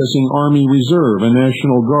processing Army Reserve and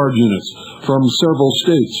National Guard units from several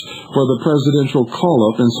states for the presidential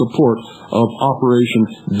call-up in support of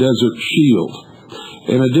Operation Desert Shield.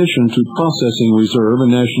 In addition to processing Reserve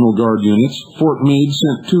and National Guard units, Fort Meade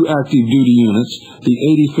sent 2 active duty units, the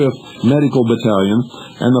 85th Medical Battalion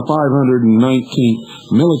and the 519th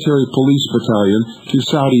Military Police Battalion, to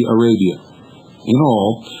Saudi Arabia. In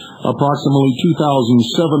all, approximately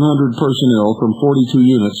 2,700 personnel from 42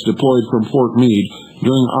 units deployed from Fort Meade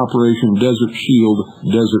during Operation Desert Shield,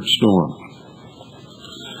 Desert Storm.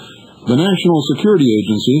 The National Security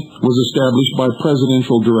Agency was established by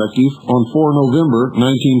presidential directive on 4 November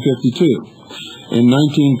 1952. In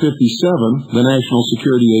 1957, the National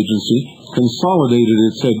Security Agency consolidated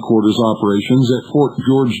its headquarters operations at Fort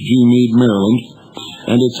George G. Meade, Maryland,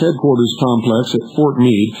 and its headquarters complex at Fort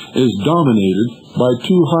Meade is dominated by 2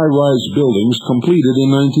 high-rise buildings completed in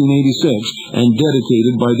 1986 and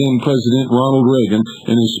dedicated by then-President Ronald Reagan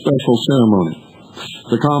in a special ceremony.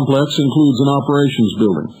 The complex includes an operations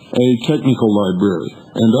building, a technical library,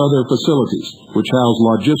 and other facilities which house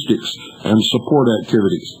logistics and support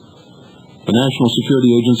activities. The National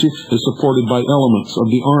Security Agency is supported by elements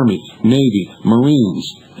of the Army, Navy, Marines,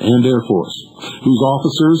 and Air Force, whose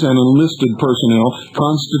officers and enlisted personnel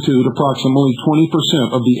constitute approximately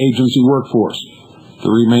 20% of the agency workforce.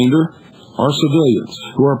 The remainder are civilians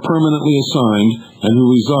who are permanently assigned and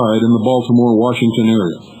who reside in the Baltimore-Washington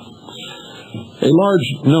area. A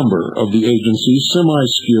large number of the agency's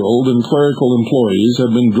semi-skilled and clerical employees have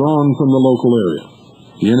been drawn from the local area.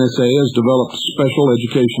 The NSA has developed special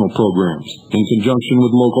educational programs in conjunction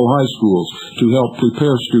with local high schools to help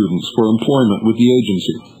prepare students for employment with the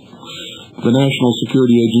agency. The National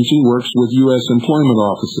Security Agency works with U.S. employment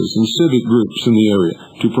offices and civic groups in the area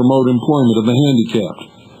to promote employment of the handicapped.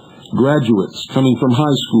 Graduates coming from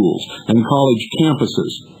high schools and college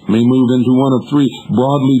campuses may move into one of 3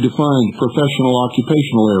 broadly defined professional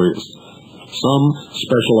occupational areas. Some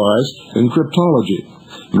specialize in cryptology,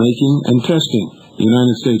 making and testing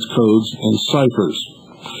United States codes and ciphers.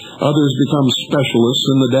 Others become specialists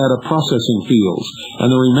in the data processing fields,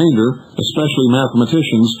 and the remainder, especially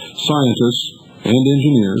mathematicians, scientists, and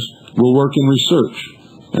engineers, will work in research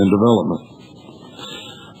and development.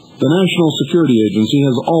 The National Security Agency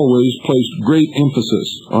has always placed great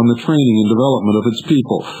emphasis on the training and development of its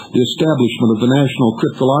people. The establishment of the National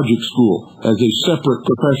Cryptologic School as a separate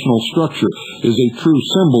professional structure is a true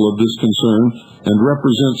symbol of this concern and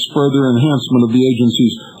represents further enhancement of the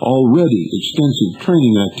agency's already extensive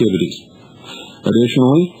training activities.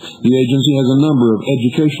 Additionally, the agency has a number of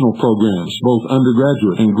educational programs, both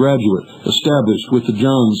undergraduate and graduate, established with the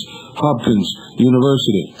Johns Hopkins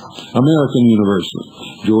University, American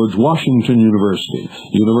University, George Washington University,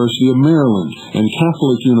 University of Maryland, and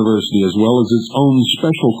Catholic University, as well as its own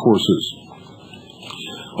special courses.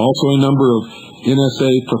 Also, a number of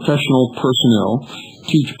NSA professional personnel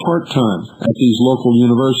teach part-time at these local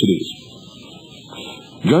universities.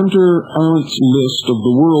 Gunter Arendt's list of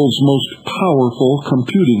the world's most powerful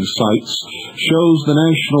computing sites shows the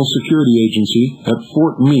National Security Agency at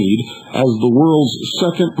Fort Meade as the world's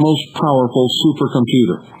 2nd most powerful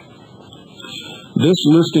supercomputer. This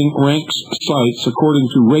listing ranks sites according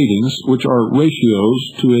to ratings, which are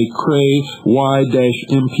ratios to a Cray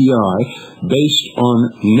Y-MPI based on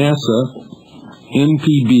NASA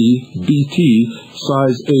NPB-BT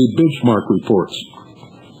size A benchmark reports.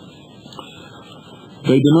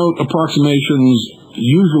 They denote approximations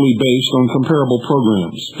usually based on comparable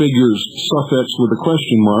programs. Figures suffixed with a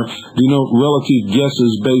question mark denote relative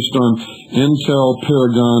guesses based on Intel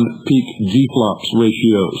Paragon peak deflops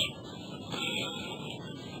ratios.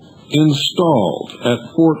 Installed at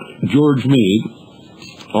Fort George Meade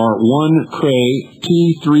are 1 Cray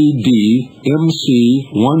T3D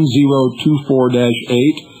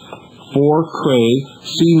MC1024-8, 4 Cray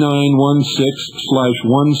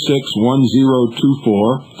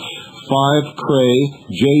C916/161024, 5 Cray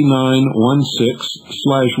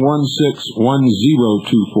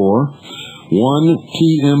J916/161024, 1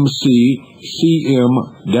 TMC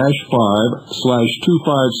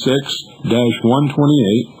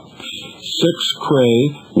CM-5/256-128, 6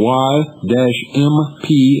 Cray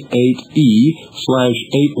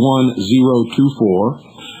Y-MP8E/81024,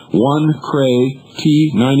 1 Cray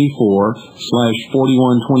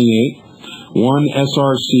T94/4128, 1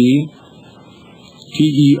 SRC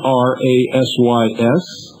TERASYS,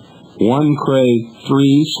 1 Cray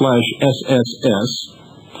 3/SSS,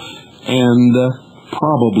 and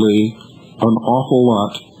probably an awful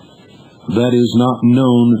lot that is not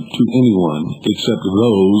known to anyone except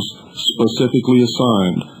those specifically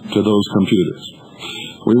assigned to those computers.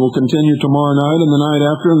 We will continue tomorrow night and the night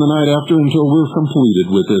after and the night after until we're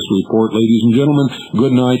completed with this report. Ladies and gentlemen,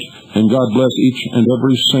 good night, and God bless each and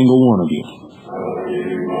every single one of you.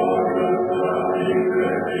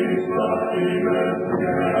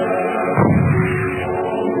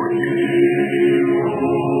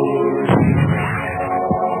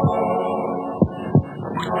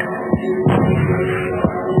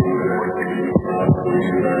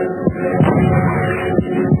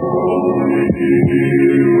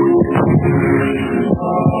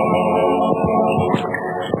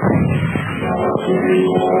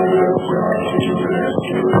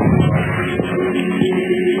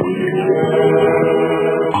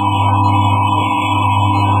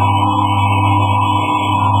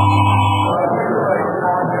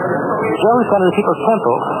 Of the People's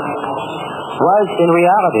Temple was, in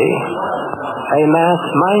reality, a mass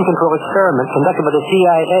mind control experiment conducted by the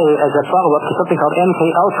CIA as a follow-up to something called MK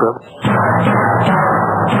Ultra.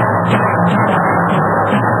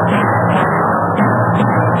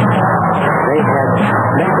 They had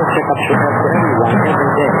medical checkups for everyone every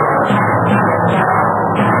day.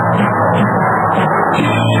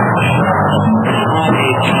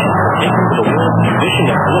 The world vision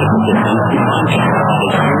of political system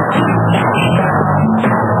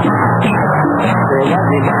there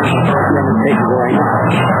was a